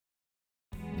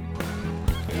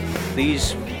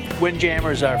These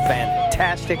Windjammers are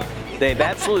fantastic. They've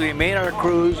absolutely made our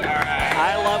cruise.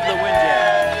 I love the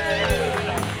Windjammer.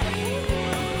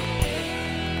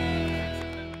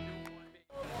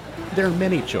 There are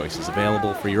many choices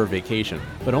available for your vacation,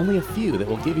 but only a few that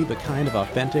will give you the kind of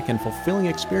authentic and fulfilling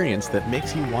experience that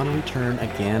makes you want to return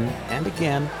again and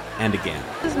again and again.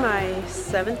 This is my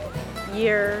 7th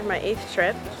year, my 8th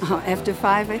trip. After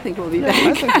 5, I think we'll be back.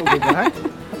 I think we'll be back.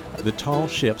 The tall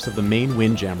ships of the Maine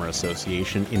Windjammer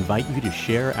Association invite you to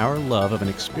share our love of an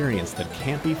experience that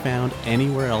can't be found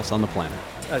anywhere else on the planet.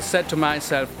 I said to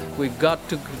myself, we've got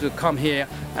to come here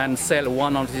and sail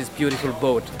one of these beautiful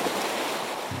boats.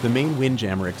 The Maine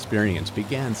Windjammer experience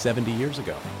began 70 years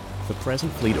ago. The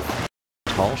present fleet of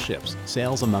tall ships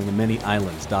sails among the many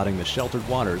islands dotting the sheltered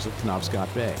waters of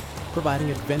Penobscot Bay, providing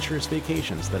adventurous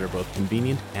vacations that are both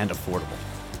convenient and affordable.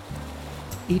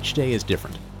 Each day is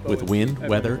different, with wind,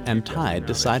 weather, and tide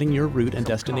deciding your route and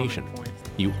destination.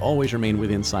 You always remain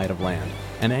within sight of land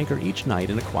and anchor each night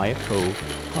in a quiet cove,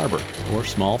 harbor, or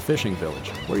small fishing village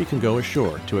where you can go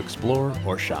ashore to explore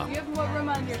or shop. You have more room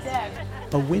on your deck.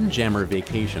 A Windjammer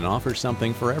vacation offers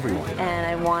something for everyone. And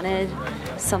I wanted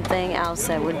something else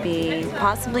that would be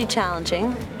possibly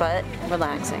challenging, but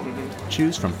relaxing.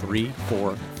 Choose from 3,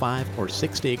 4, 5, or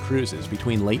 6-day cruises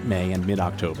between late May and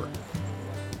mid-October.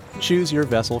 Choose your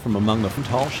vessel from among the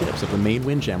tall ships of the Maine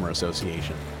Windjammer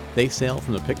Association. They sail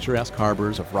from the picturesque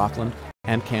harbors of Rockland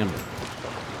and Camden.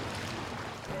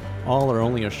 All are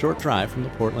only a short drive from the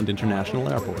Portland International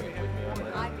Airport.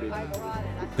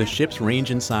 The ships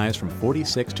range in size from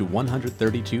 46 to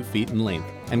 132 feet in length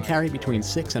and carry between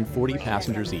 6 and 40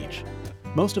 passengers each.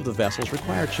 Most of the vessels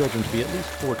require children to be at least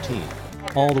 14.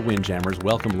 All the Windjammers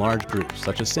welcome large groups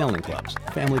such as sailing clubs,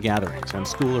 family gatherings, and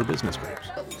school or business groups.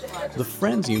 The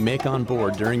friends you make on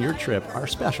board during your trip are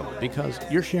special because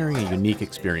you're sharing a unique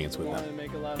experience with them.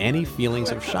 Any feelings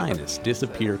of shyness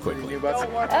disappear quickly.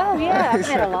 Oh yeah, I've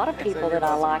met a lot of people that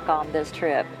I like on this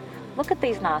trip. Look at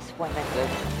these nice women.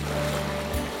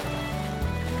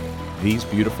 These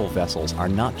beautiful vessels are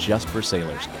not just for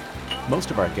sailors. Most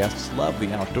of our guests love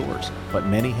the outdoors, but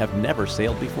many have never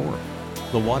sailed before.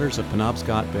 The waters of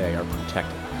Penobscot Bay are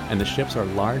protected, and the ships are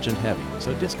large and heavy,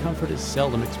 so discomfort is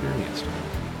seldom experienced.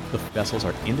 The vessels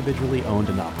are individually owned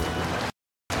and operated.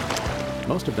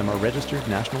 Most of them are registered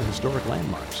National Historic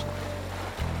Landmarks.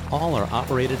 All are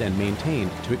operated and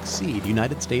maintained to exceed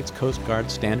United States Coast Guard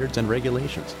standards and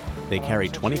regulations. They carry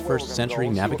 21st century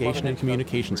navigation and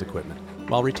communications equipment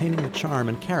while retaining the charm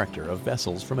and character of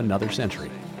vessels from another century.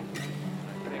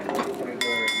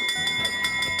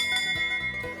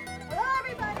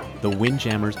 The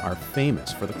Windjammers are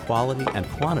famous for the quality and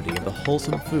quantity of the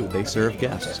wholesome food they serve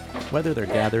guests, whether they're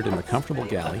gathered in the comfortable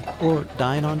galley or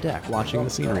dine on deck watching the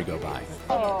scenery go by.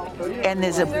 And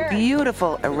there's a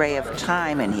beautiful array of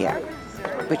thyme in here,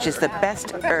 which is the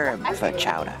best herb for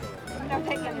chowder.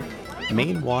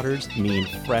 Maine waters mean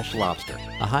fresh lobster.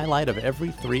 A highlight of every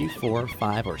 3, 4,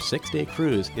 5, or 6-day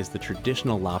cruise is the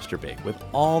traditional lobster bake with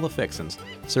all the fixins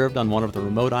served on one of the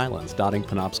remote islands dotting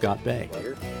Penobscot Bay.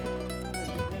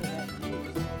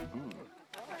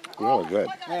 Really good.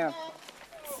 Yeah.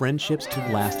 Friendships to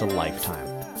last a lifetime.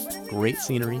 Great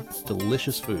scenery,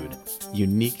 delicious food,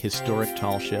 unique historic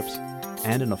tall ships,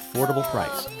 and an affordable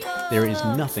price. There is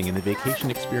nothing in the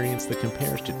vacation experience that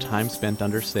compares to time spent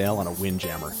under sail on a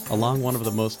Windjammer along one of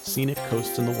the most scenic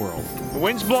coasts in the world. The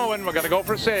wind's blowing, we're gonna go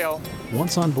for a sail.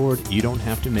 Once on board, you don't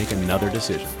have to make another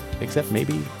decision, except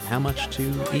maybe how much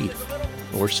to eat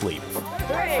or sleep.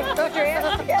 Hey, put your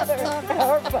hands together.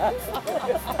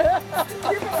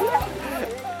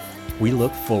 We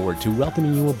look forward to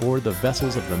welcoming you aboard the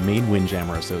vessels of the Maine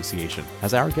Windjammer Association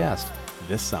as our guest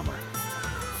this summer.